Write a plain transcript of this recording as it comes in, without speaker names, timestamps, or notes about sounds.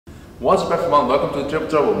What's up everyone, welcome to Triple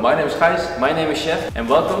Trouble. My name is Gijs. My name is Chef, and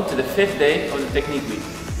welcome to the 5th day of the Technique Week.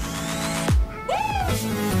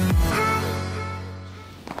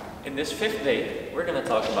 In this 5th day, we're going to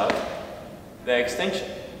talk about the extension.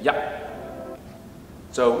 Yeah.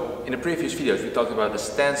 So in the previous videos we talked about the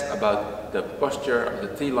stance, about the posture of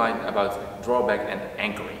the T-line, about drawback and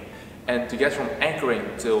anchoring. And to get from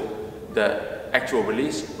anchoring till the actual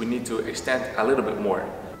release, we need to extend a little bit more.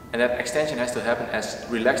 And that extension has to happen as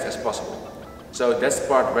relaxed as possible. So that's the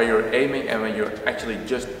part where you're aiming and when you actually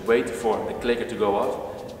just wait for the clicker to go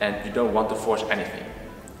off and you don't want to force anything.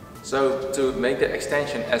 So to make the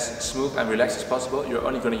extension as smooth and relaxed as possible, you're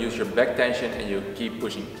only going to use your back tension and you keep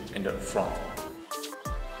pushing in the front.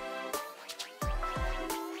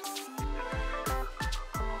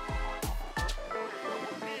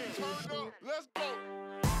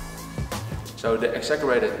 So the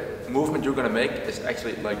exaggerated movement you're going to make is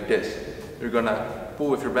actually like this. You're going to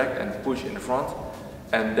pull with your back and push in the front,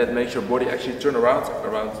 and that makes your body actually turn around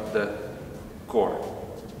the core.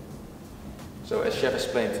 So as Chef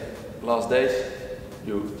explained last days,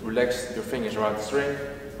 you relax your fingers around the string,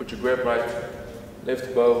 put your grip right, lift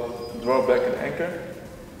the bow, draw back and anchor.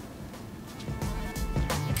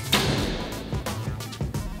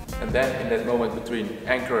 And then in that moment between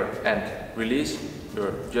anchor and release,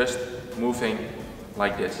 you're just moving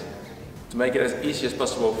like this. To make it as easy as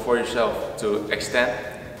possible for yourself to extend,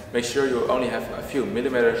 make sure you only have a few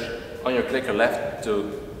millimeters on your clicker left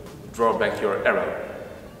to draw back your arrow.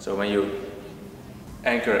 So when you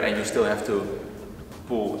anchor and you still have to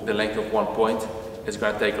pull the length of one point, it's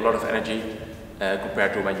going to take a lot of energy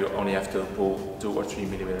compared to when you only have to pull 2 or 3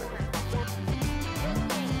 millimeters.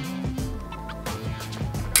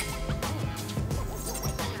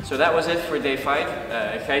 So that was it for day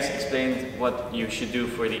 5. Gijs explained what you should do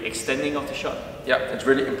for the extending of the shot. Yeah, it's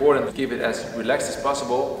really important to keep it as relaxed as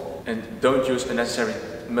possible and don't use unnecessary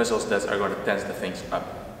muscles that are going to tense the things up.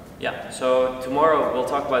 Yeah, so tomorrow we'll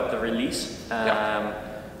talk about the release.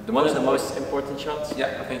 One of the most important shots.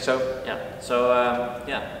 Yeah, I think so. Yeah, so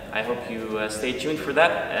I hope you stay tuned for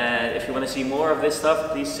that. And if you want to see more of this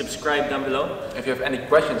stuff, please subscribe down below. If you have any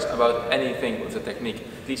questions about anything with the technique,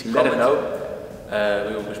 please let comment. us know.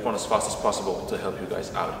 We will respond as fast as possible to help you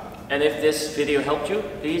guys out. And if this video helped you,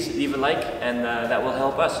 please leave a like and that will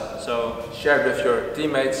help us. So share it with your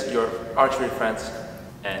teammates, your archery friends.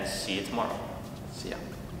 And see you tomorrow. See ya.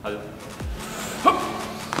 Hallo.